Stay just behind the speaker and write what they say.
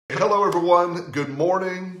Hello, everyone. Good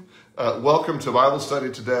morning. Welcome to Bible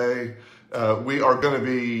study today. We are going to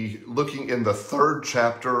be looking in the third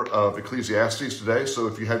chapter of Ecclesiastes today. So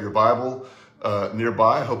if you have your Bible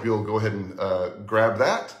nearby, I hope you'll go ahead and grab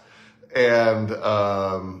that and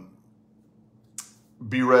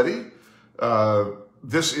be ready.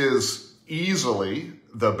 This is easily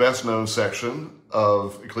the best known section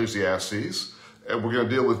of Ecclesiastes. And we're going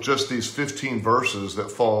to deal with just these 15 verses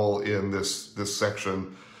that fall in this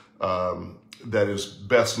section that is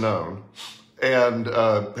best known and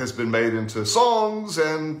has been made into songs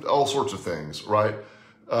and all sorts of things, right?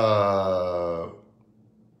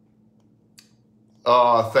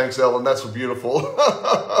 Thanks, Ellen. That's beautiful.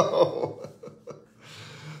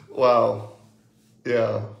 Wow.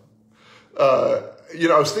 Yeah. I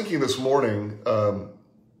was thinking this morning,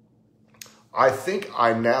 I think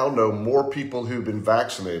I now know more people who've been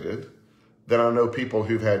vaccinated than I know people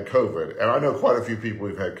who've had COVID. And I know quite a few people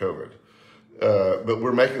who've had COVID. But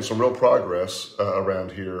we're making some real progress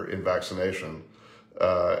around here in vaccination.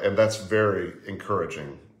 And that's very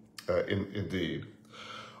encouraging indeed.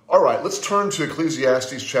 All right, let's turn to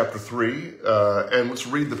Ecclesiastes chapter 3 and let's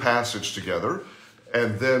read the passage together.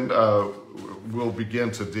 And then we'll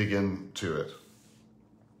begin to dig into it.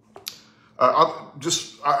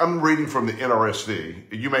 I'm reading from the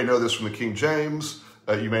NRSV. You may know this from the King James.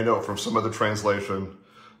 You may know it from some other translation.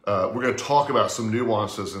 We're going to talk about some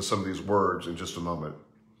nuances in some of these words in just a moment.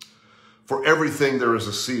 For everything there is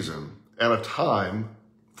a season and a time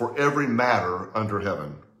for every matter under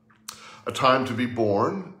heaven. A time to be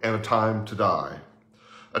born and a time to die.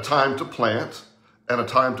 A time to plant and a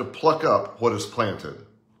time to pluck up what is planted.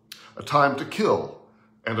 A time to kill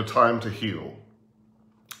and a time to heal.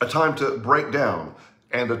 A time to break down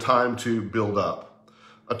and a time to build up.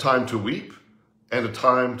 A time to weep and a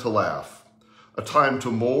time to laugh. A time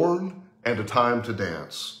to mourn and a time to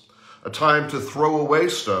dance. A time to throw away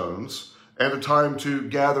stones and a time to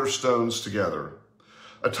gather stones together.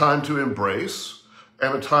 A time to embrace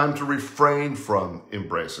and a time to refrain from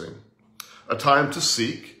embracing. A time to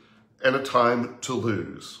seek and a time to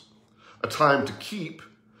lose. A time to keep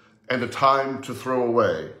and a time to throw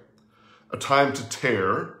away. A time to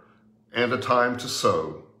tear and a time to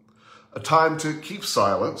sow. A time to keep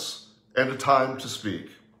silence and a time to speak.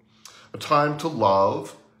 A time to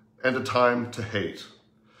love and a time to hate.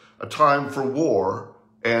 A time for war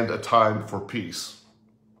and a time for peace.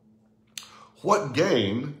 What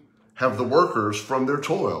gain have the workers from their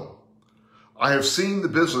toil? I have seen the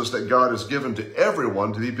business that God has given to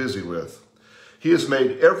everyone to be busy with. He has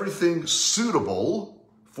made everything suitable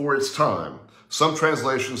for its time. Some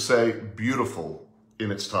translations say beautiful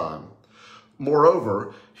in its time.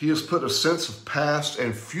 Moreover, he has put a sense of past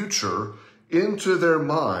and future into their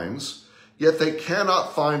minds, yet they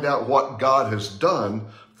cannot find out what God has done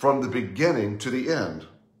from the beginning to the end.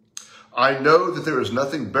 I know that there is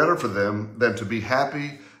nothing better for them than to be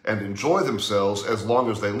happy and enjoy themselves as long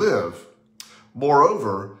as they live.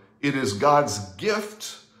 Moreover, it is God's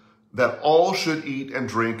gift that all should eat and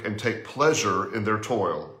drink and take pleasure in their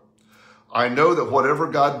toil. I know that whatever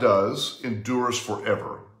God does endures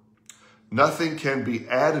forever. Nothing can be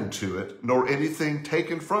added to it, nor anything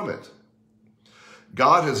taken from it.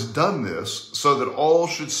 God has done this so that all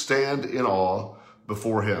should stand in awe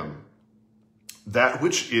before him. That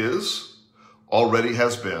which is already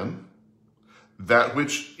has been. That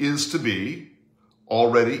which is to be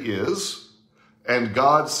already is. And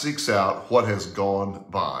God seeks out what has gone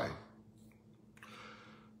by.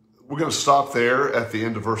 We're going to stop there at the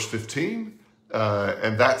end of verse 15.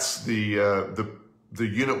 And that's the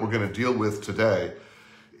unit we're going to deal with today.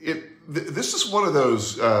 This is one of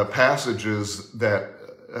those passages that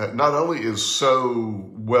not only is so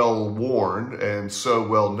well worn and so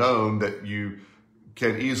well known that you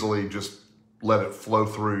can easily just let it flow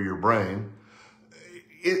through your brain.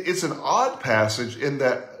 It's an odd passage in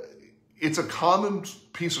that it's a common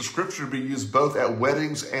piece of scripture to be used both at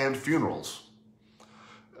weddings and funerals.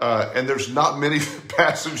 And there's not many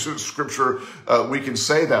passages of scripture we can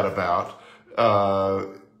say that about.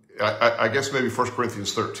 I guess maybe 1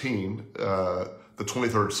 Corinthians 13, the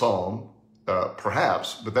 23rd Psalm,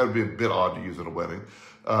 perhaps, but that would be a bit odd to use at a wedding.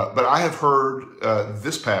 But I have heard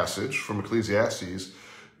this passage from Ecclesiastes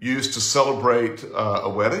used to celebrate a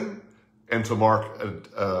wedding and to mark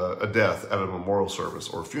a death at a memorial service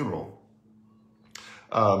or a funeral.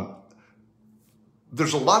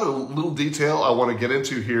 There's a lot of little detail I want to get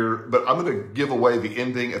into here, but I'm going to give away the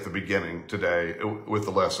ending at the beginning today with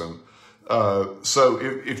the lesson. So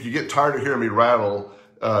if you get tired of hearing me rattle,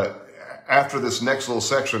 after this next little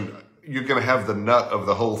section, you're going to have the nut of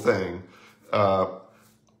the whole thing.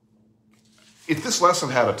 if this lesson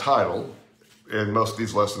had a title, and most of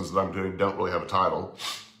these lessons that I'm doing don't really have a title,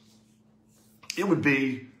 it would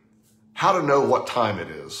be How to Know What Time It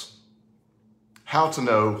Is. How to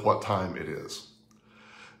know what time it is.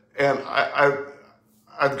 And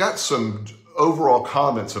I've got some overall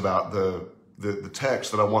comments about the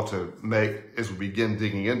text that I want to make as we begin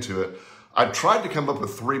digging into it. I tried to come up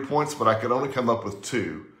with 3 points, but I could only come up with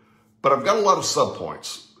 2. But I've got a lot of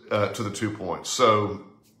subpoints to the 2 points, so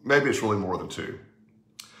maybe it's really more than 2.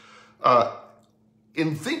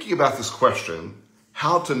 In thinking about this question,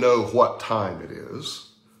 how to know what time it is,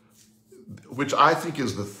 which I think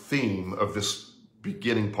is the theme of this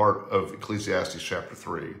beginning part of Ecclesiastes chapter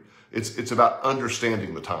 3, it's about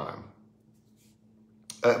understanding the time.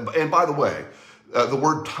 And by the way, the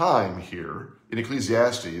word time here in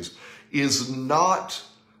Ecclesiastes is not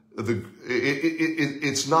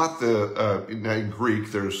it's not the, in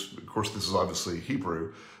Greek, there's, of course, this is obviously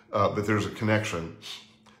Hebrew, but there's a connection.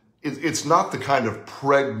 It's not the kind of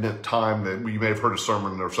pregnant time that you may have heard a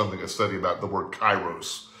sermon or something, a study about the word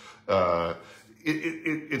kairos.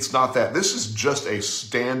 It's not that. This is just a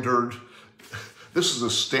standard, this is a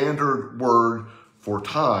standard word for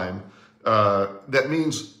time that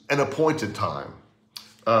means an appointed time.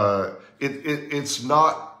 It's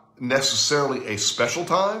not necessarily a special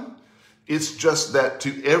time. It's just that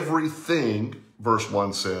to everything, verse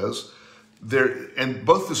 1 says, there, and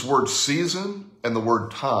both this word season and the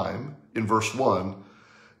word time in verse 1,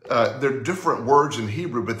 they're different words in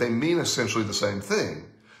Hebrew, but they mean essentially the same thing.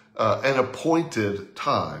 An appointed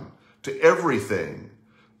time. To everything,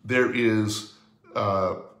 there is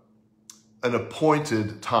an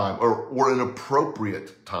appointed time or an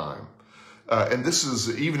appropriate time. And this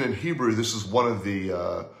is, even in Hebrew, this is one of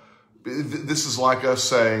the, this is like us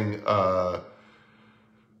saying,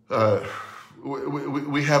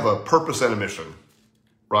 we have a purpose and a mission,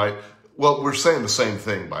 right? Well, we're saying the same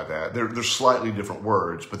thing by that. They're slightly different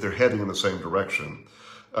words, but they're heading in the same direction.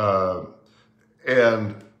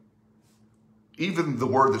 And even the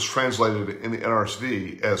word that's translated in the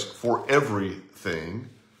NRSV as for everything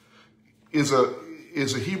is a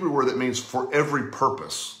Hebrew word that means for every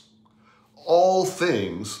purpose. All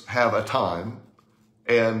things have a time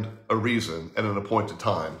and a reason and an appointed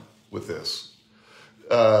time with this.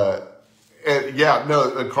 And yeah,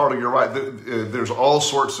 no, Carla, you're right. There's all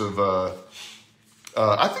sorts of,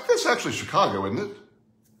 I think that's actually Chicago, isn't it?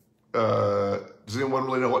 Does anyone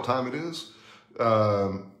really know what time it is?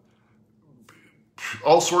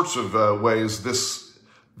 All sorts of ways this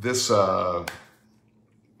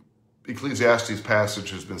Ecclesiastes passage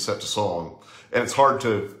has been set to song. And it's hard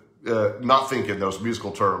to not think in those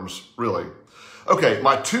musical terms, really. Okay,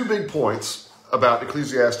 my 2 big points about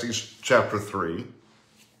Ecclesiastes chapter 3.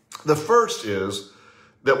 The first is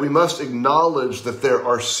that we must acknowledge that there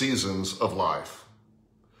are seasons of life.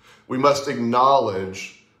 We must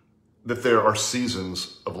acknowledge that there are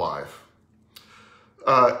seasons of life.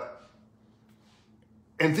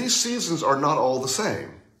 And these seasons are not all the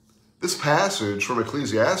same. This passage from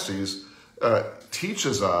Ecclesiastes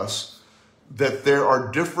teaches us that there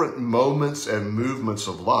are different moments and movements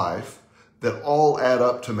of life that all add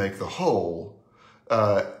up to make the whole,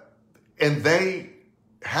 and they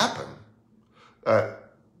happen.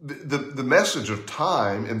 The message of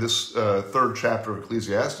time in this 3rd chapter of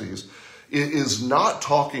Ecclesiastes is not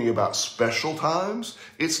talking about special times.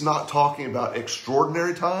 It's not talking about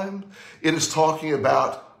extraordinary time. It is talking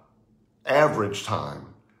about average time.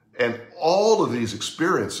 And all of these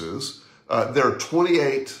experiences, there are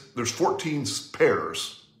 28, there's 14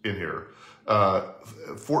 pairs in here,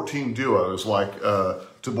 14 duos, like to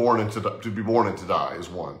be born and to die is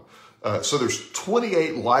one. So there's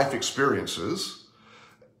 28 life experiences.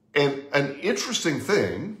 And an interesting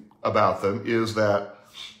thing about them is that,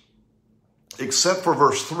 except for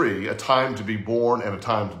verse 3, a time to be born and a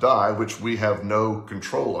time to die, which we have no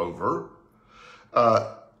control over,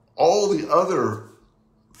 all the other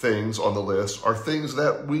things on the list are things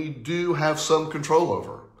that we do have some control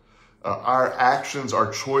over. Our actions,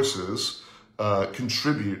 our choices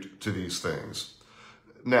contribute to these things.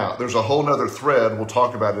 Now, there's a whole nother thread, we'll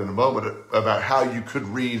talk about it in a moment, about how you could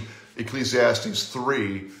read Ecclesiastes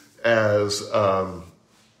 3 as a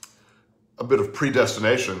bit of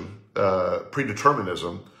predestination,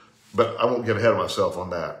 predeterminism, but I won't get ahead of myself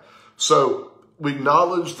on that. So we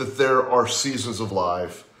acknowledge that there are seasons of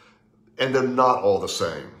life, and they're not all the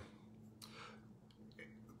same.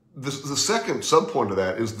 The second subpoint of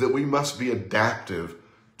that is that we must be adaptive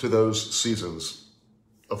to those seasons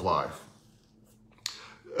of life.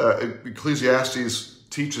 Ecclesiastes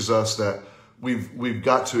teaches us that we've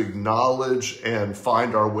got to acknowledge and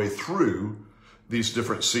find our way through these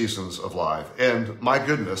different seasons of life. And my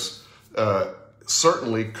goodness,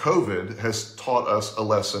 certainly COVID has taught us a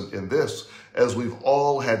lesson in this, as we've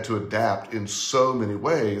all had to adapt in so many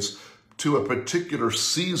ways to a particular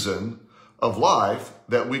season of life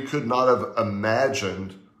that we could not have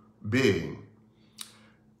imagined being.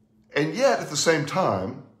 And yet, at the same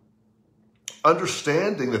time,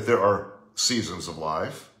 understanding that there are seasons of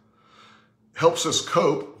life helps us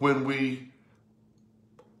cope when we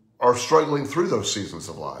are struggling through those seasons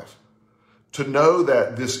of life. To know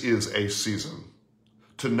that this is a season,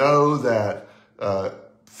 to know that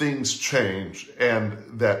things change and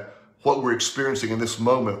that what we're experiencing in this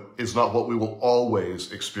moment is not what we will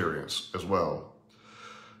always experience as well.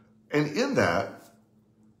 And in that,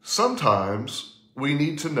 sometimes we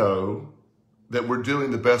need to know that we're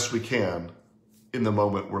doing the best we can in the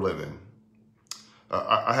moment we're living.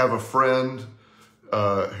 I have a friend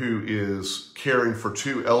who is caring for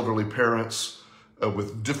two elderly parents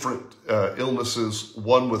with different illnesses,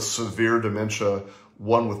 one with severe dementia,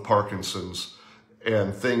 one with Parkinson's,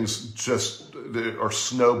 and things just are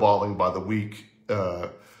snowballing by the week.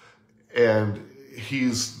 And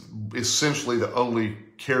he's essentially the only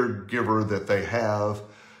caregiver that they have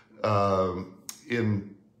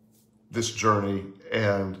in this journey.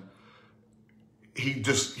 And he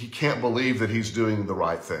can't believe that he's doing the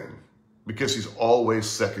right thing, because he's always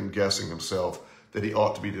second guessing himself that he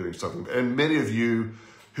ought to be doing something. And many of you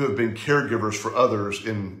who have been caregivers for others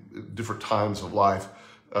in different times of life,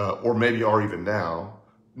 or maybe are even now,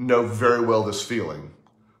 know very well this feeling.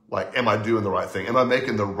 Like, am I doing the right thing? Am I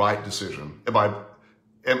making the right decision? Am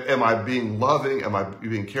I being loving? Am I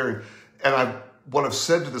being caring? And what I've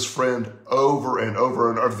said to this friend over and over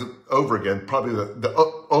and over again, probably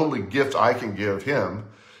the only gift I can give him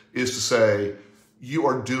is to say, you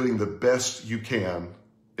are doing the best you can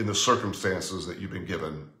in the circumstances that you've been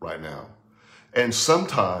given right now. And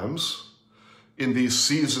sometimes in these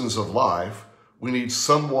seasons of life, we need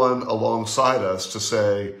someone alongside us to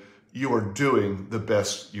say, you are doing the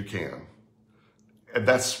best you can. And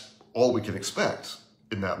that's all we can expect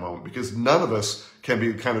in that moment, because none of us can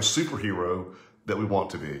be the kind of superhero that we want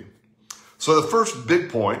to be. So the first big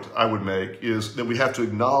point I would make is that we have to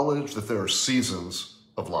acknowledge that there are seasons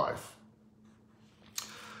of life.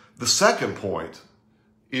 The second point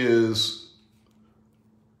is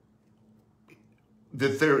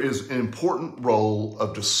that there is an important role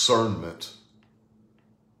of discernment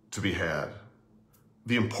to be had.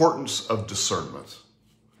 The importance of discernment.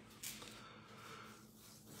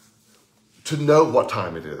 To know what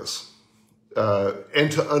time it is.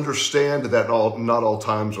 And to understand that not all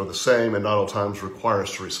times are the same, and not all times require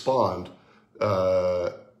us to respond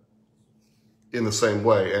in the same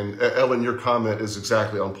way. And Ellen, your comment is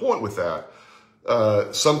exactly on point with that.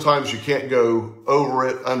 Sometimes you can't go over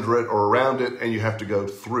it, under it, or around it, and you have to go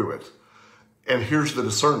through it. And here's the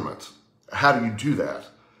discernment. How do you do that?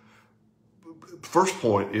 First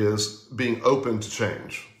point is being open to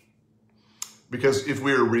change. Because if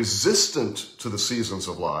we are resistant to the seasons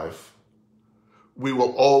of life, we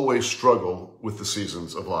will always struggle with the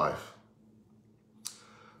seasons of life.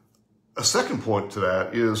 A second point to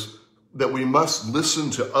that is that we must listen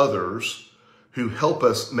to others who help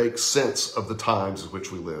us make sense of the times in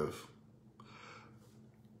which we live.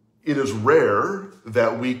 It is rare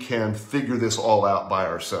that we can figure this all out by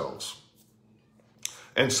ourselves.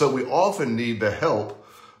 And so we often need the help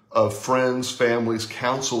of friends, families,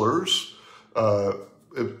 counselors,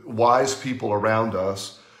 wise people around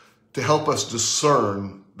us to help us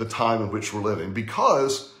discern the time in which we're living.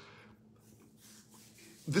 Because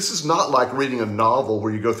this is not like reading a novel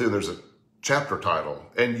where you go through and there's a chapter title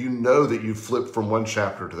and you know that you flip from one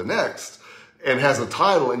chapter to the next and has a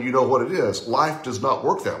title and you know what it is. Life does not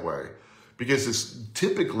work that way, because it's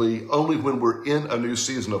typically only when we're in a new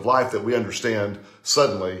season of life that we understand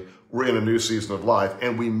suddenly we're in a new season of life,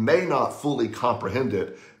 and we may not fully comprehend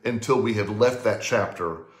it until we have left that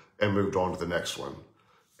chapter and moved on to the next one.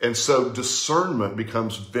 And so discernment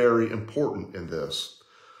becomes very important in this.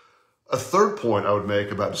 A third point I would make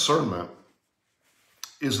about discernment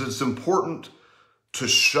is that it's important to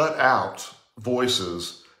shut out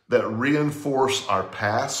voices that reinforce our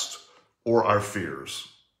past or our fears.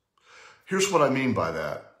 Here's what I mean by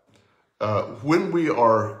that. When we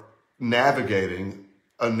are navigating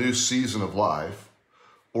a new season of life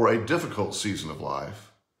or a difficult season of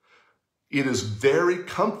life, it is very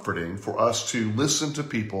comforting for us to listen to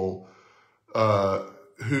people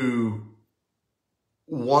who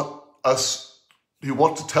want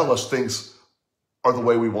to tell us things are the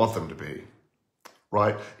way we want them to be,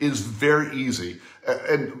 right? It is very easy.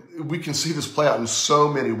 And we can see this play out in so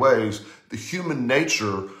many ways. The human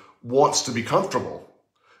nature wants to be comfortable.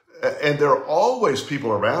 And there are always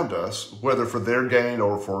people around us, whether for their gain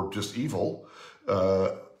or for just evil,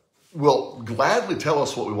 will gladly tell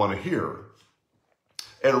us what we want to hear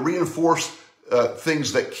and reinforce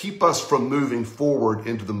things that keep us from moving forward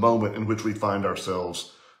into the moment in which we find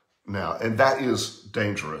ourselves now. And that is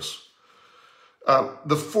dangerous.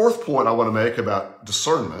 The fourth point I want to make about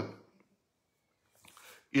discernment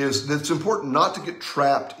is that it's important not to get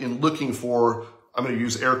trapped in looking for, I'm going to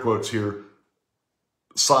use air quotes here,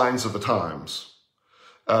 signs of the times.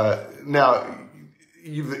 Now,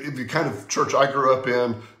 the kind of church I grew up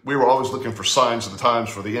in, we were always looking for signs of the times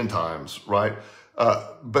for the end times, right?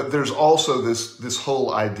 But there's also this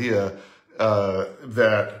whole idea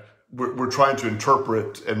that we're trying to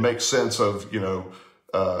interpret and make sense of,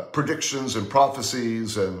 predictions and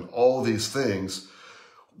prophecies and all these things,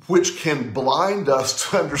 which can blind us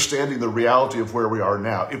to understanding the reality of where we are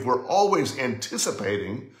now. If we're always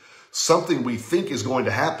anticipating something we think is going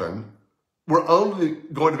to happen, we're only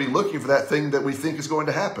going to be looking for that thing that we think is going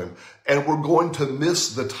to happen. And we're going to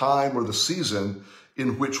miss the time or the season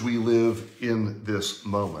in which we live in this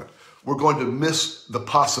moment. We're going to miss the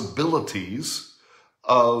possibilities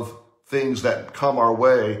of things that come our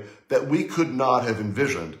way that we could not have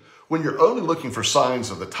envisioned. When you're only looking for signs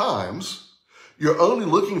of the times, you're only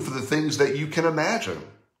looking for the things that you can imagine.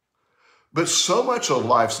 But so much of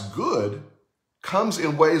life's good comes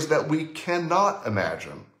in ways that we cannot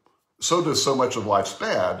imagine. So does so much of life's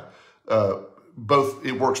bad.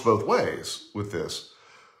 It works both ways with this.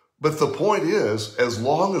 But the point is, as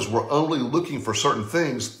long as we're only looking for certain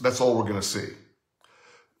things, that's all we're going to see.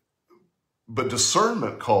 But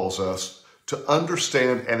discernment calls us to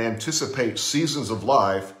understand and anticipate seasons of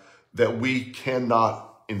life that we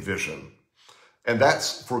cannot envision. And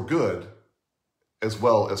that's for good as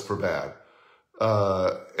well as for bad.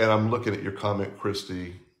 And I'm looking at your comment,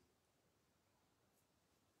 Christy.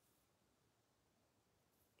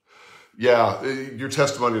 Yeah, your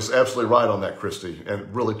testimony is absolutely right on that, Christy,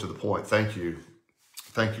 and really to the point. Thank you.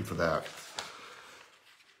 Thank you for that.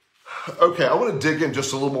 Okay, I want to dig in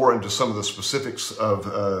just a little more into some of the specifics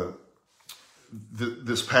of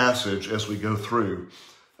this passage as we go through.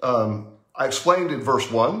 I explained in verse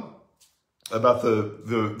 1 about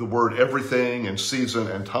the word everything and season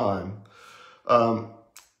and time.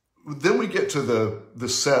 Then we get to the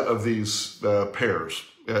set of these pairs.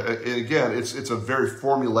 Again, it's a very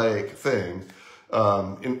formulaic thing.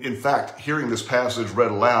 In fact, hearing this passage read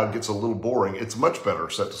aloud gets a little boring. It's much better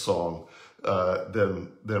set to song than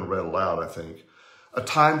read aloud, I think. A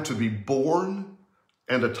time to be born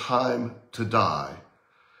and a time to die.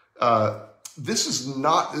 This is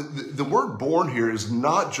not, the word born here is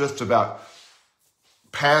not just about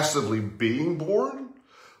passively being born,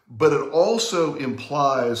 but it also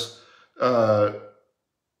implies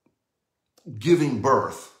giving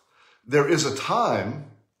birth. There is a time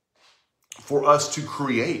for us to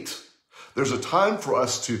create. There's a time for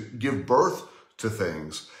us to give birth to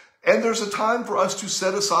things. And there's a time for us to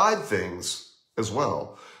set aside things as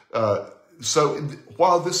well. So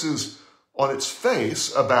while this is on its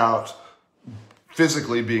face about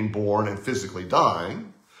physically being born and physically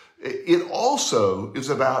dying, it also is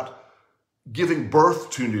about giving birth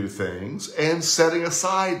to new things and setting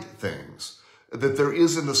aside things. That there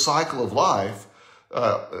is in the cycle of life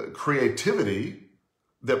creativity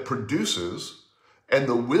that produces and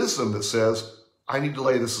the wisdom that says, I need to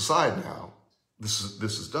lay this aside now. This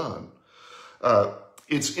is done.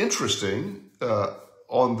 It's interesting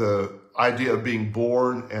on the idea of being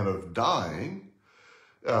born and of dying,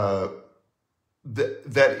 that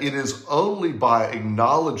it is only by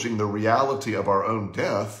acknowledging the reality of our own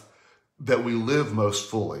death that we live most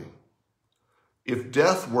fully. If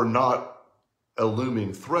death were not a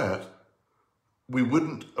looming threat, we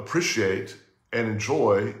wouldn't appreciate and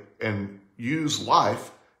enjoy and use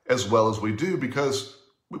life as well as we do, because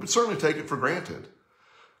we would certainly take it for granted.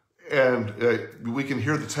 And we can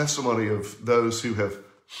hear the testimony of those who have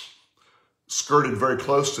skirted very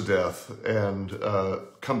close to death and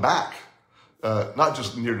come back, not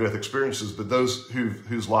just near-death experiences, but those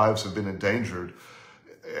whose lives have been endangered,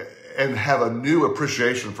 and have a new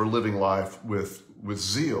appreciation for living life with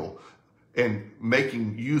zeal and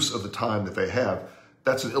making use of the time that they have.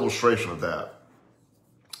 That's an illustration of that.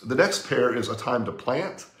 The next pair is a time to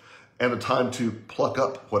plant and a time to pluck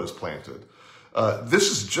up what is planted. This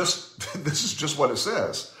is just what it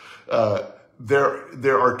says.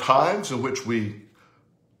 There are times in which we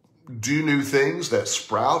do new things that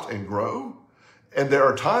sprout and grow, and there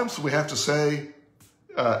are times we have to say,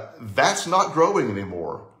 that's not growing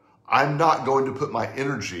anymore. I'm not going to put my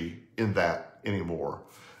energy in that anymore.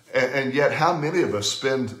 And yet, how many of us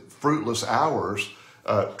spend fruitless hours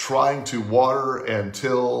trying to water and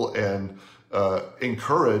till and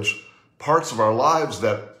encourage parts of our lives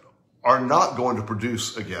that are not going to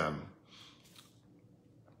produce again.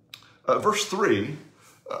 Verse 3,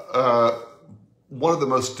 one of the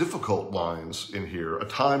most difficult lines in here, a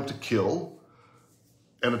time to kill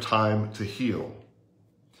and a time to heal.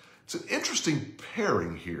 It's an interesting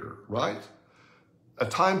pairing here, right? A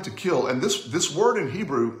time to kill. And this word in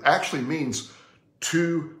Hebrew actually means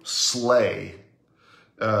to slay.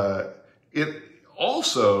 It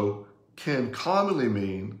also can commonly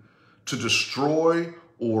mean to destroy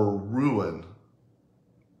or ruin.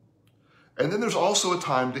 And then there's also a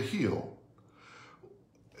time to heal.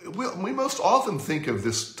 We most often think of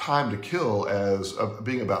this time to kill as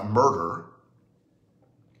being about murder.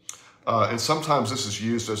 And sometimes this is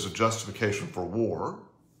used as a justification for war.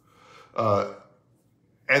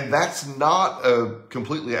 And that's not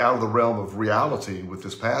completely out of the realm of reality with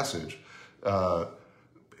this passage.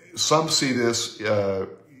 Some see this, a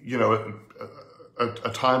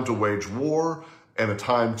time to wage war and a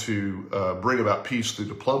time to bring about peace through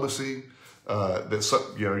diplomacy.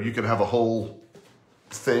 You can have a whole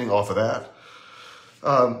thing off of that.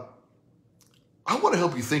 I want to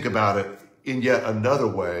help you think about it in yet another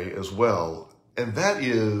way as well, and that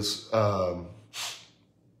is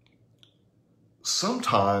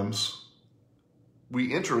sometimes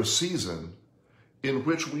we enter a season in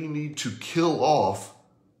which we need to kill off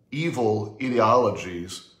evil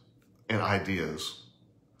ideologies and ideas.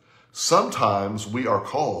 Sometimes we are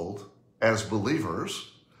called as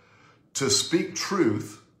believers to speak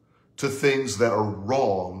truth to things that are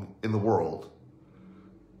wrong in the world.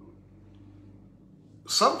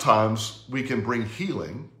 Sometimes we can bring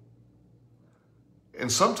healing,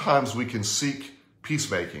 and sometimes we can seek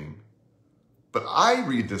peacemaking. But I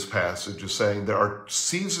read this passage as saying there are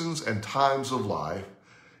seasons and times of life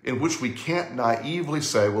in which we can't naively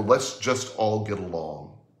say, well, let's just all get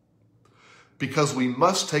along. Because we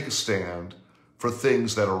must take a stand for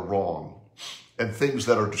things that are wrong and things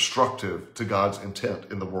that are destructive to God's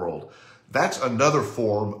intent in the world. That's another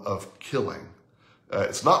form of killing.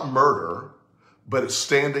 It's not murder, but it's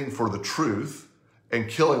standing for the truth and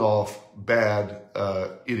killing off bad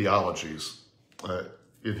ideologies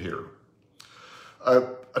in here.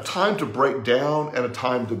 A time to break down and a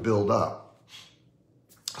time to build up.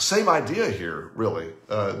 Same idea here, really.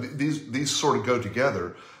 These sort of go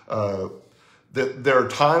together. That there are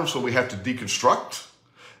times when we have to deconstruct,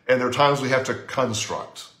 and there are times we have to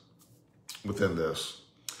construct within this.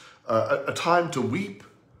 A time to weep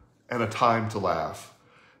and a time to laugh.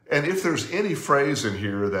 And if there's any phrase in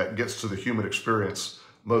here that gets to the human experience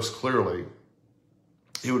most clearly,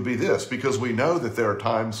 it would be this, because we know that there are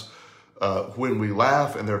times when we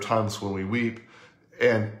laugh and there are times when we weep.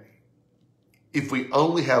 And if we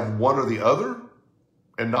only have one or the other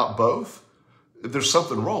and not both, there's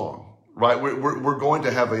something wrong, right? We're going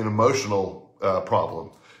to have an emotional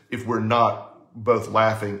problem if we're not both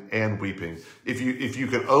laughing and weeping. If you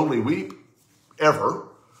can only weep ever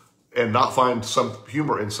and not find some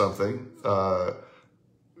humor in something,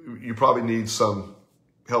 you probably need some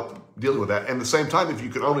help dealing with that. And at the same time, if you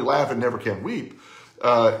can only laugh and never can weep,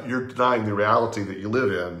 you're denying the reality that you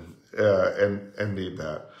live in and need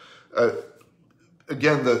that.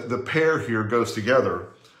 Again, the pair here goes together,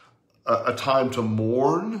 a time to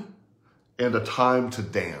mourn and a time to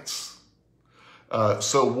dance.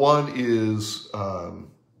 So one is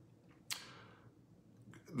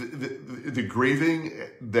the grieving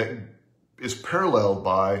that is paralleled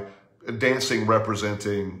by dancing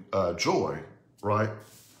representing joy, right?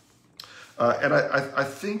 And I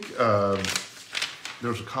think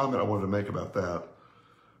there's a comment I wanted to make about that.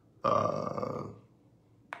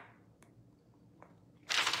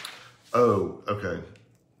 Okay.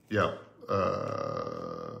 Yeah.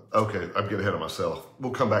 Okay, I'm getting ahead of myself.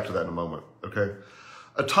 We'll come back to that in a moment, okay?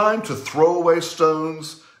 A time to throw away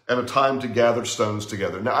stones and a time to gather stones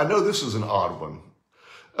together. Now, I know this is an odd one.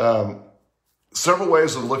 Several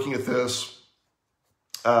ways of looking at this.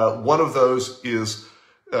 One of those is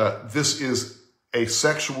this is a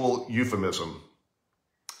sexual euphemism.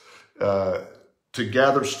 To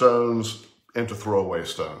gather stones and to throw away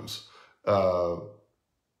stones.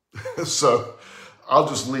 So I'll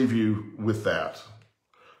just leave you with that,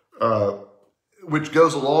 which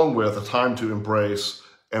goes along with a time to embrace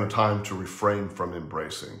and a time to refrain from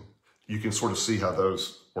embracing. You can sort of see how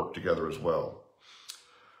those work together as well.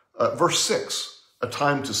 Verse 6, a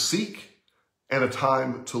time to seek and a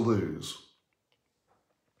time to lose.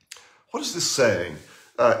 What is this saying?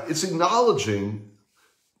 It's acknowledging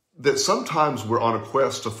that sometimes we're on a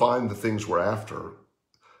quest to find the things we're after,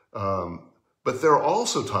 But there are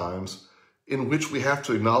also times in which we have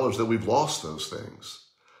to acknowledge that we've lost those things,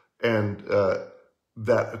 and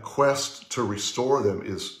that a quest to restore them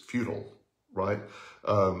is futile, right?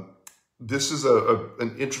 This is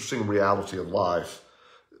an interesting reality of life,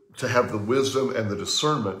 to have the wisdom and the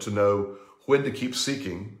discernment to know when to keep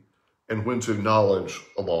seeking and when to acknowledge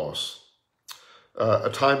a loss. A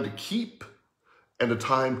time to keep and a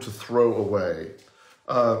time to throw away.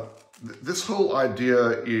 This whole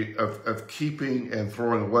idea of keeping and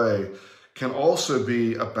throwing away can also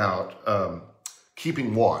be about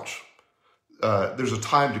keeping watch. There's a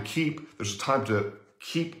time to keep, there's a time to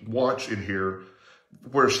keep watch in here,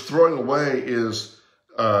 whereas throwing away is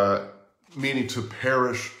meaning to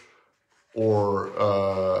perish or...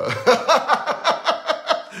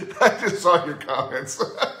 I just saw your comments.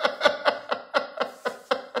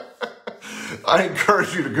 I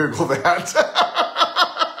encourage you to Google that.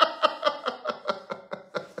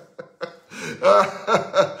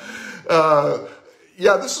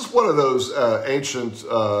 Yeah, this is one of those ancient,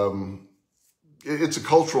 it's a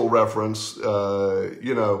cultural reference,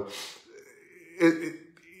 you know,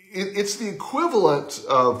 it's the equivalent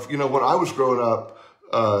of, you know, when I was growing up,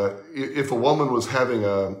 if a woman was having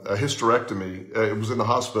a hysterectomy, it was in the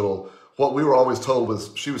hospital, what we were always told was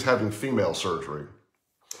she was having female surgery.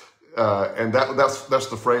 And that's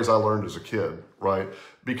the phrase I learned as a kid, right?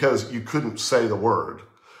 Because you couldn't say the word.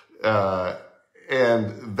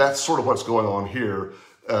 And that's sort of what's going on here.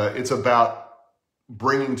 It's about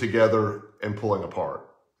bringing together and pulling apart.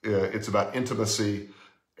 It's about intimacy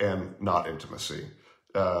and not intimacy.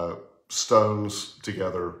 Stones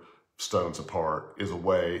together, stones apart is a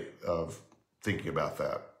way of thinking about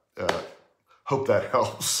that. Hope that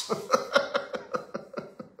helps.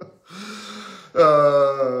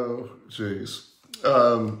 Geez.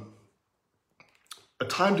 A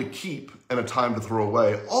time to keep and a time to throw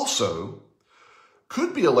away also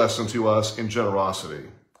could be a lesson to us in generosity.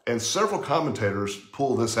 And several commentators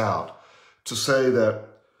pull this out to say that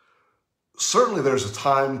certainly there's a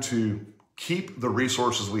time to keep the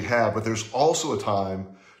resources we have, but there's also a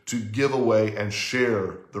time to give away and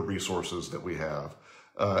share the resources that we have.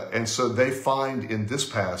 And so they find in this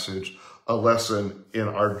passage a lesson in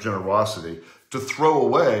our generosity. To throw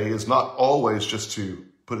away is not always just to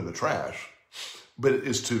put in the trash, but it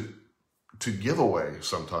is to give away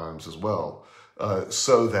sometimes as well,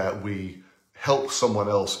 so that we help someone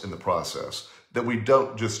else in the process, that we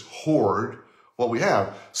don't just hoard what we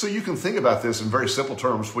have. So you can think about this in very simple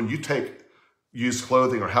terms. When you take used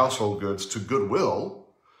clothing or household goods to Goodwill,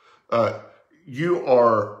 you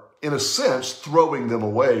are, in a sense, throwing them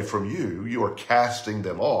away from you. You are casting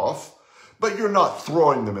them off, but you're not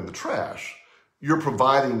throwing them in the trash. You're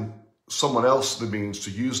providing someone else the means to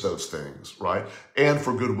use those things, right? And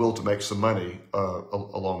for Goodwill to make some money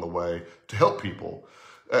along the way to help people.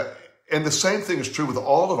 And the same thing is true with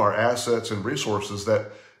all of our assets and resources,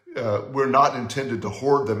 that we're not intended to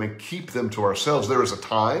hoard them and keep them to ourselves. There is a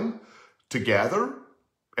time to gather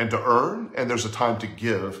and to earn, and there's a time to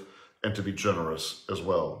give and to be generous as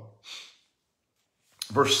well.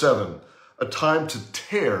 Verse 7, a time to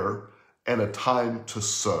tear and a time to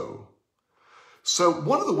sow. So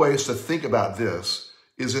one of the ways to think about this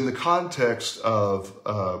is in the context of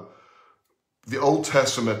the Old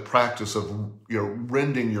Testament practice of, you know,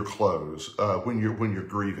 rending your clothes when you're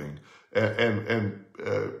grieving, and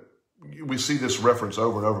we see this reference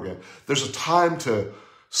over and over again. There's a time to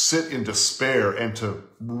sit in despair and to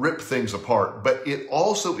rip things apart, but it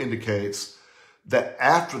also indicates that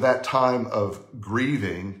after that time of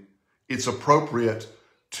grieving, it's appropriate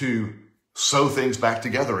to sew things back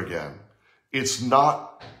together again. It's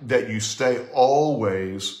not that you stay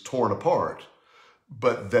always torn apart,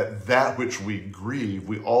 but that which we grieve,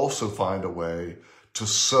 we also find a way to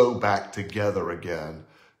sew back together again.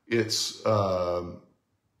 It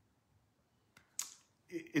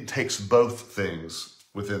takes both things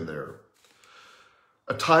within there.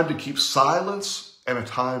 A time to keep silence and a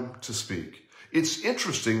time to speak. It's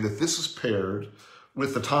interesting that this is paired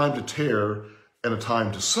with the time to tear and a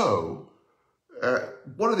time to sow.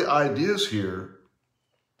 One of the ideas here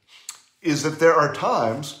is that there are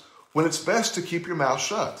times when it's best to keep your mouth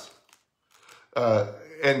shut.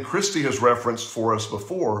 And Christy has referenced for us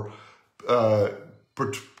before,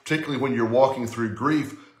 particularly when you're walking through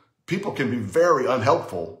grief, people can be very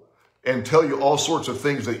unhelpful and tell you all sorts of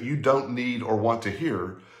things that you don't need or want to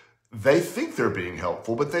hear. They think they're being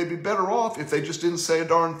helpful, but they'd be better off if they just didn't say a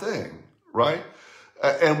darn thing, right?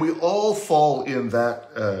 And we all fall in that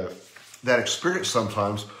experience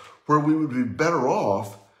sometimes, where we would be better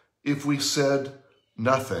off if we said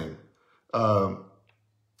nothing.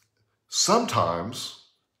 Sometimes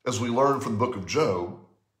as we learn from the book of Job,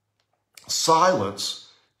 silence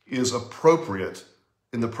is appropriate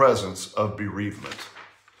in the presence of bereavement.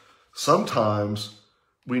 Sometimes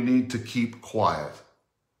we need to keep quiet.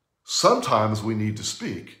 Sometimes we need to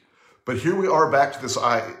speak. But here we are back to this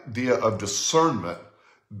idea of discernment,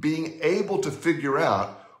 being able to figure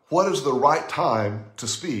out what is the right time to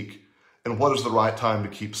speak and what is the right time to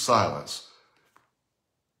keep silence.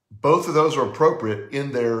 Both of those are appropriate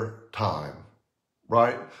in their time,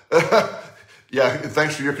 right? Yeah,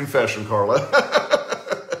 thanks for your confession, Carla.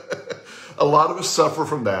 A lot of us suffer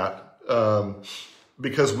from that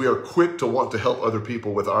because we are quick to want to help other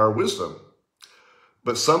people with our wisdom.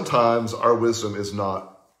 But sometimes our wisdom is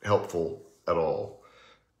not helpful at all.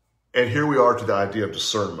 And here we are to the idea of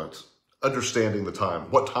discernment, understanding the time.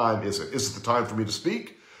 What time is it? Is it the time for me to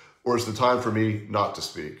speak, or is it the time for me not to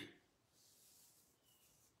speak?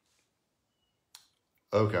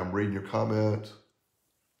 Okay, I'm reading your comment.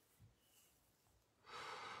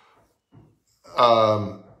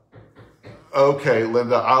 Okay,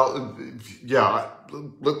 Linda,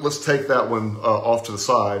 let's take that one off to the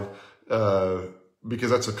side because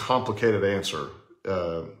that's a complicated answer.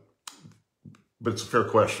 But it's a fair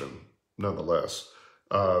question, nonetheless.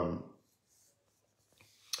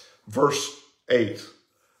 Verse 8,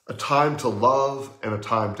 a time to love and a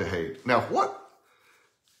time to hate. Now,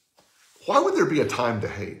 why would there be a time to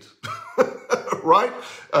hate? Right?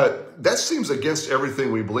 That seems against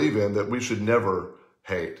everything we believe in, that we should never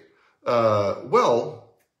hate.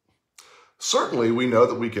 Well, certainly we know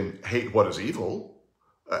that we can hate what is evil.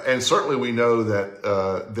 And certainly we know that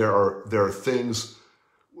there are things,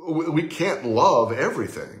 we can't love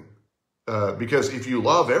everything. Because if you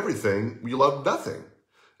love everything, you love nothing.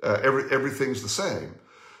 Everything's the same.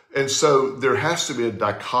 And so there has to be a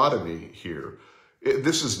dichotomy here.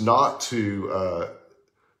 This is not to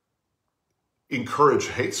encourage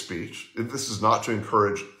hate speech. This is not to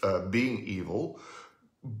encourage being evil.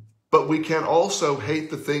 But we can also hate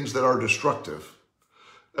the things that are destructive.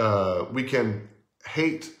 We can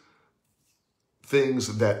hate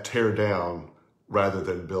things that tear down rather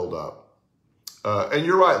than build up. And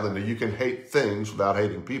you're right, Linda, you can hate things without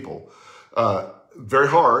hating people. Very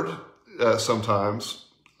hard sometimes.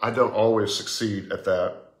 I don't always succeed at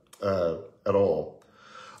that at all.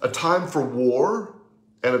 A time for war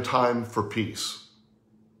and a time for peace.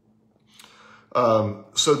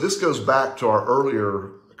 So this goes back to our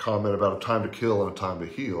earlier comment about a time to kill and a time to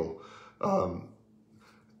heal.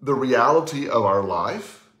 The reality of our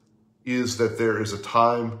life is that there is a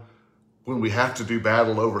time when we have to do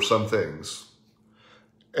battle over some things,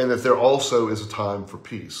 and that there also is a time for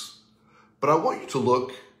peace. But I want you to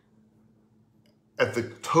look at the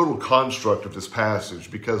total construct of this passage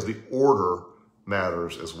because the order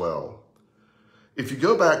matters as well. If you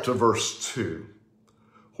go back to verse 2,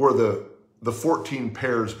 where the 14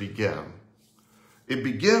 pairs begin, it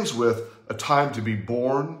begins with a time to be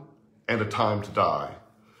born and a time to die.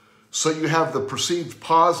 So you have the perceived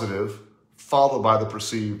positive followed by the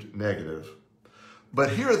perceived negative.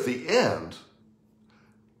 But here at the end,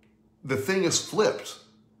 the thing is flipped.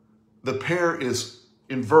 The pair is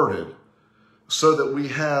inverted so that we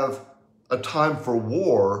have a time for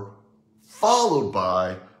war followed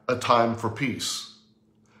by a time for peace.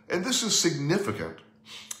 And this is significant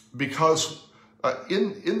because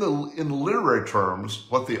in literary terms,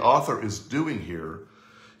 what the author is doing here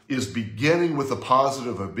is beginning with the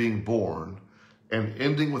positive of being born and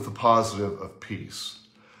ending with the positive of peace.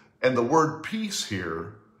 And the word peace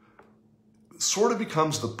here sort of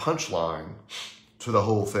becomes the punchline to the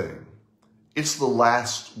whole thing. It's the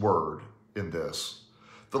last word in this.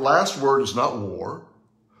 The last word is not war.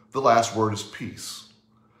 The last word is peace.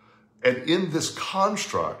 And in this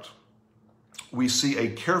construct, we see a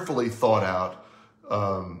carefully thought out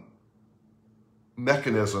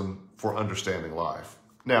mechanism for understanding life.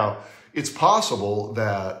 Now, it's possible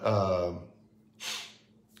that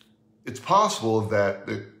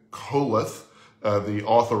Coleth, the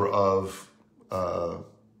author of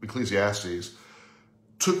Ecclesiastes,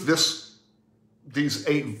 took these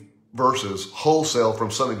 8 verses wholesale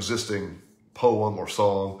from some existing poem or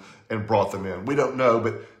song and brought them in. We don't know,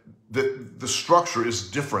 but the structure is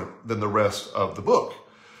different than the rest of the book.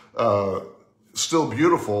 Still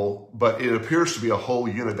beautiful, but it appears to be a whole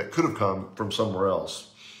unit that could have come from somewhere else.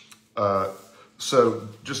 So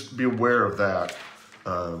just be aware of that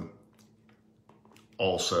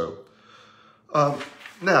also.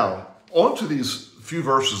 Now, on to these few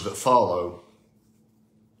verses that follow.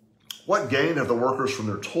 What gain have the workers from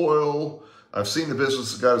their toil? I've seen the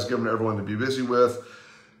business that God has given everyone to be busy with.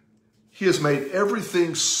 He has made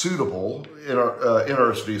everything suitable,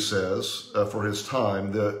 NRSV says, for his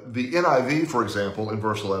time. The NIV, for example, in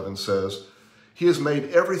verse 11 says, he has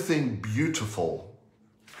made everything beautiful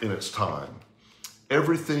in its time.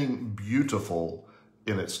 Everything beautiful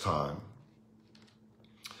in its time.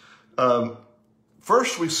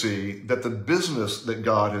 First, we see that the business that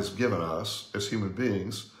God has given us as human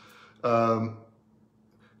beings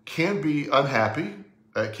can be unhappy,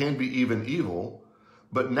 can be even evil.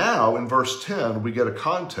 But now, in verse 10, we get a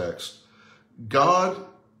context. God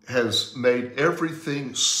has made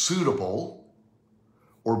everything suitable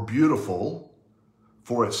or beautiful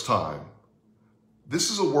for its time.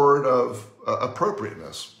 This is a word of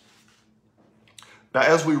appropriateness. Now,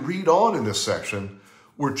 as we read on in this section,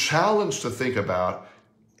 we're challenged to think about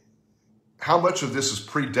how much of this is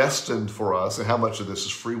predestined for us and how much of this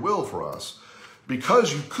is free will for us.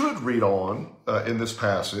 Because you could read on in this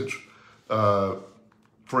passage,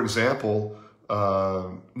 for example,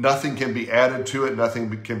 nothing can be added to it,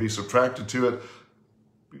 nothing can be subtracted to it.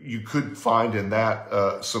 You could find in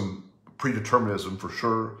that some predeterminism for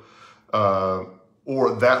sure,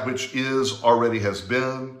 or that which is already has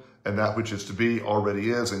been, and that which is to be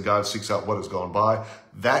already is, and God seeks out what has gone by.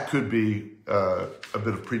 That could be a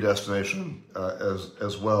bit of predestination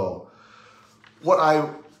as well. What I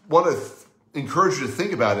want to encourage you to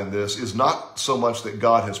think about in this is not so much that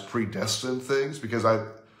God has predestined things, because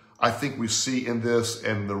I think we see in this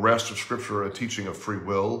and the rest of Scripture a teaching of free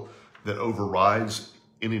will that overrides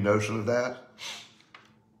any notion of that.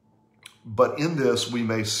 But in this, we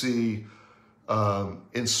may see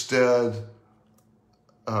instead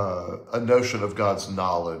a notion of God's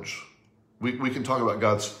knowledge. We can talk about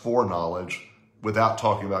God's foreknowledge without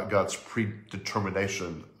talking about God's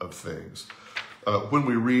predetermination of things. When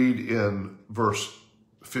we read in verse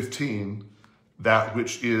 15, that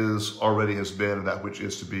which is already has been and that which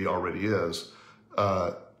is to be already is,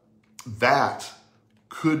 that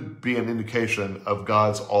could be an indication of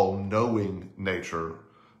God's all-knowing nature,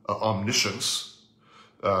 omniscience,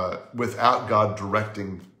 without God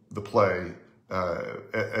directing the play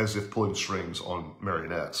as if pulling strings on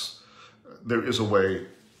marionettes. There is a way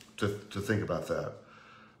to think about that.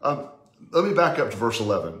 Let me back up to verse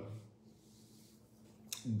 11.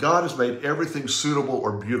 God has made everything suitable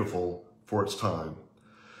or beautiful for its time.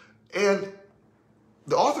 And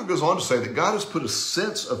the author goes on to say that God has put a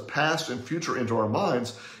sense of past and future into our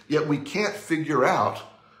minds, yet we can't figure out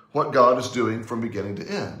what God is doing from beginning to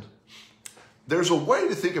end. There's a way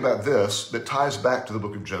to think about this that ties back to the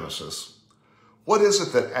book of Genesis. What is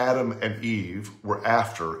it that Adam and Eve were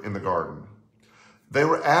after in the garden? They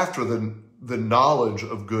were after the knowledge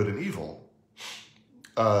of good and evil.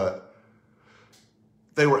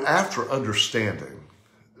 They were after understanding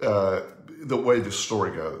the way this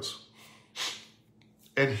story goes.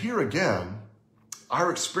 And here again, our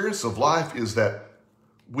experience of life is that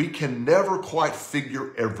we can never quite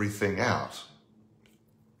figure everything out.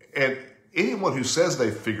 And anyone who says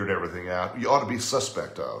they've figured everything out, you ought to be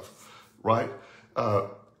suspect of, right?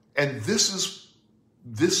 And this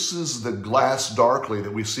is the glass darkly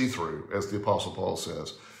that we see through, as the Apostle Paul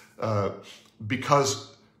says, because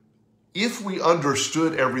if we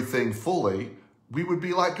understood everything fully, we would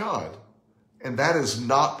be like God. And that is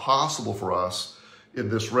not possible for us in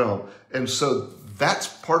this realm. And so that's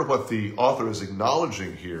part of what the author is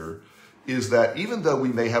acknowledging here, is that even though we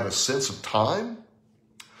may have a sense of time,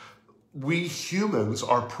 we humans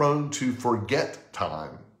are prone to forget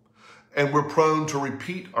time. And we're prone to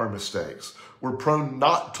repeat our mistakes. We're prone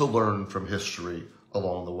not to learn from history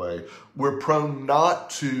along the way. We're prone not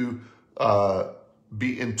to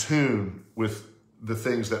be in tune with the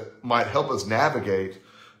things that might help us navigate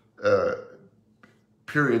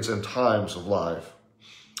periods and times of life.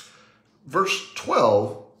 Verse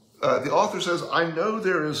 12, the author says, I know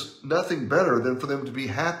there is nothing better than for them to be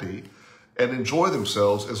happy and enjoy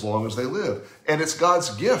themselves as long as they live. And it's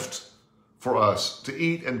God's gift for us to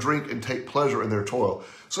eat and drink and take pleasure in their toil.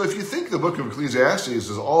 So if you think the book of Ecclesiastes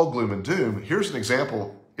is all gloom and doom, here's an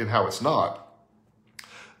example in how it's not.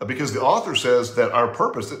 Because the author says that our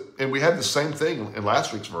purpose, and we had the same thing in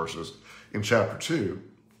last week's verses in chapter 2,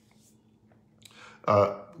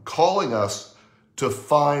 calling us to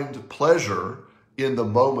find pleasure in the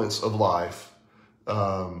moments of life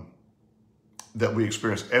that we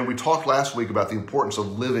experience. And we talked last week about the importance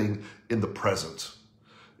of living in the present.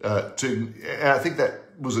 And I think that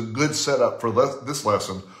was a good setup for this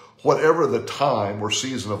lesson. Whatever the time or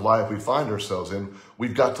season of life we find ourselves in,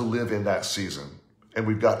 we've got to live in that season. And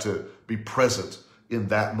we've got to be present in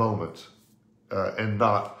that moment and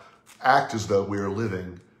not act as though we are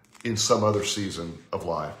living in some other season of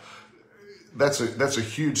life. that's a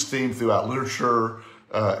huge theme throughout literature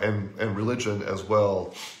and religion as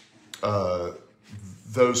well.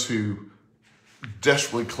 Those who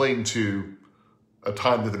desperately cling to a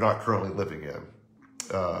time that they're not currently living in.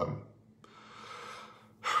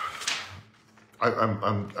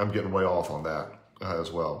 I'm getting way off on that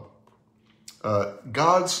as well.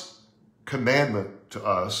 God's commandment to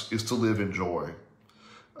us is to live in joy.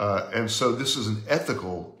 And so this is an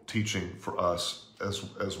ethical teaching for us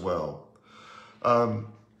as well. I'm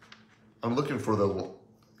looking for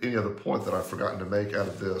any other point that I've forgotten to make out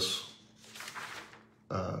of this.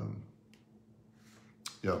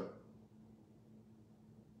 Yeah.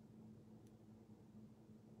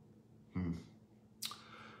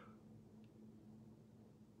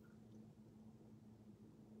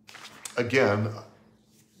 Again,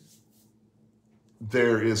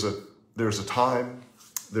 there's a time,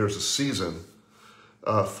 there's a season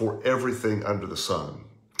for everything under the sun,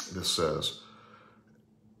 this says.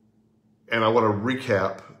 And I want to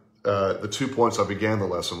recap the 2 points I began the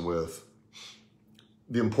lesson with.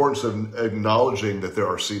 The importance of acknowledging that there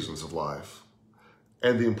are seasons of life,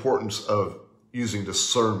 and the importance of using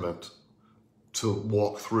discernment to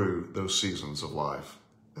walk through those seasons of life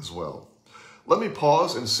as well. Let me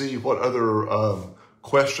pause and see what other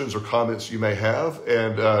questions or comments you may have.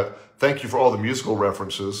 And thank you for all the musical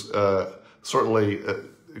references. Certainly,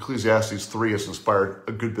 Ecclesiastes 3 has inspired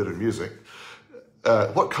a good bit of music.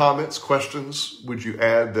 What comments, questions would you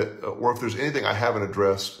add or if there's anything I haven't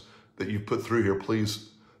addressed that you've put through here, please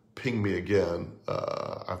ping me again.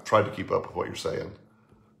 I've tried to keep up with what you're saying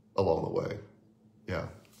along the way. Yeah.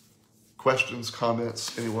 Questions,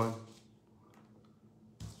 comments, anyone?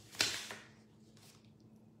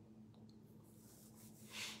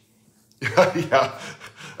 Yeah,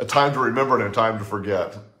 a time to remember and a time to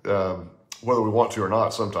forget, whether we want to or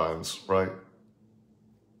not sometimes, right?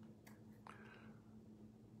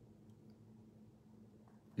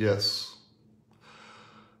 Yes.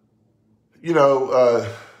 You know,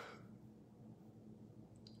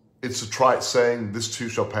 it's a trite saying, this too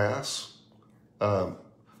shall pass. That's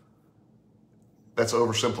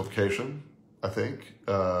oversimplification, I think,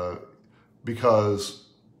 because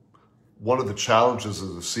one of the challenges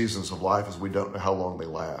of the seasons of life is we don't know how long they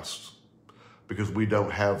last, because we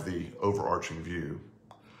don't have the overarching view.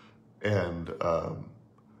 And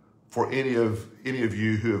for any of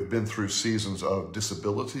you who have been through seasons of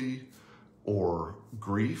disability or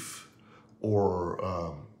grief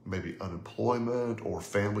or maybe unemployment or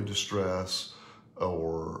family distress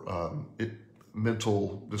or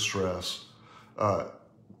mental distress,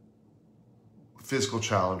 physical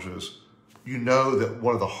challenges, you know that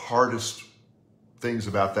one of the hardest things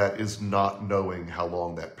about that is not knowing how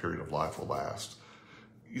long that period of life will last.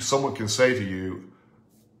 Someone can say to you,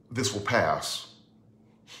 this will pass.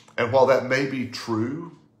 And while that may be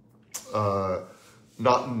true,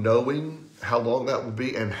 not knowing how long that will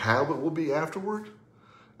be and how it will be afterward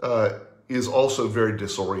is also very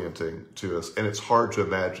disorienting to us, and it's hard to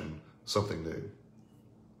imagine something new.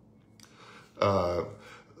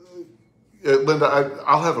 Linda,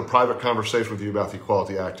 I'll have a private conversation with you about the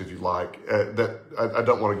Equality Act if you like. I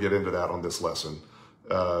don't want to get into that on this lesson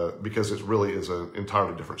because it really is an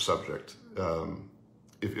entirely different subject.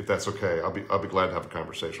 If that's okay, I'll be glad to have a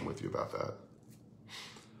conversation with you about that.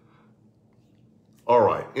 All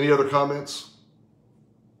right. Any other comments?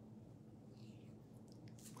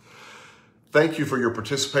 Thank you for your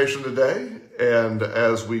participation today. And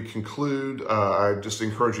as we conclude, I just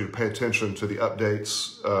encourage you to pay attention to the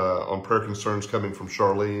updates on prayer concerns coming from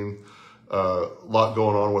Charlene. A lot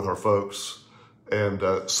going on with our folks. And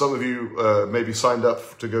some of you maybe signed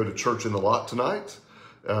up to go to church in the lot tonight.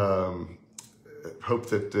 Hope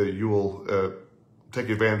that you will take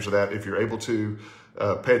advantage of that if you're able to.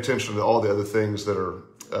 Pay attention to all the other things that are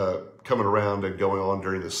coming around and going on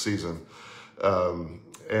during this season.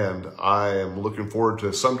 And I am looking forward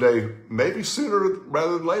to someday, maybe sooner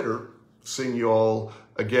rather than later, seeing you all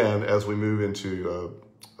again as we move into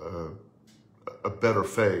a better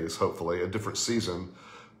phase, hopefully, a different season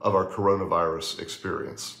of our coronavirus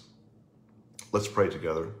experience. Let's pray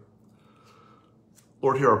together.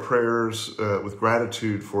 Lord, hear our prayers with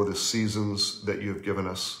gratitude for the seasons that you have given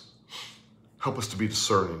us. Help us to be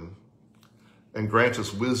discerning and grant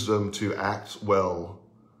us wisdom to act well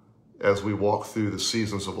as we walk through the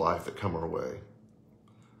seasons of life that come our way.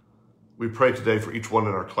 We pray today for each one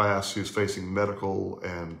in our class who's facing medical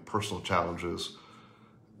and personal challenges,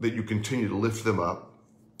 that you continue to lift them up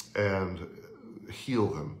and heal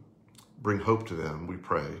them, bring hope to them, we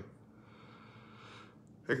pray.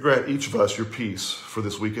 And grant each of us your peace for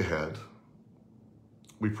this week ahead.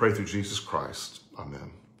 We pray through Jesus Christ.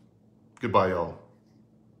 Amen. Goodbye, y'all.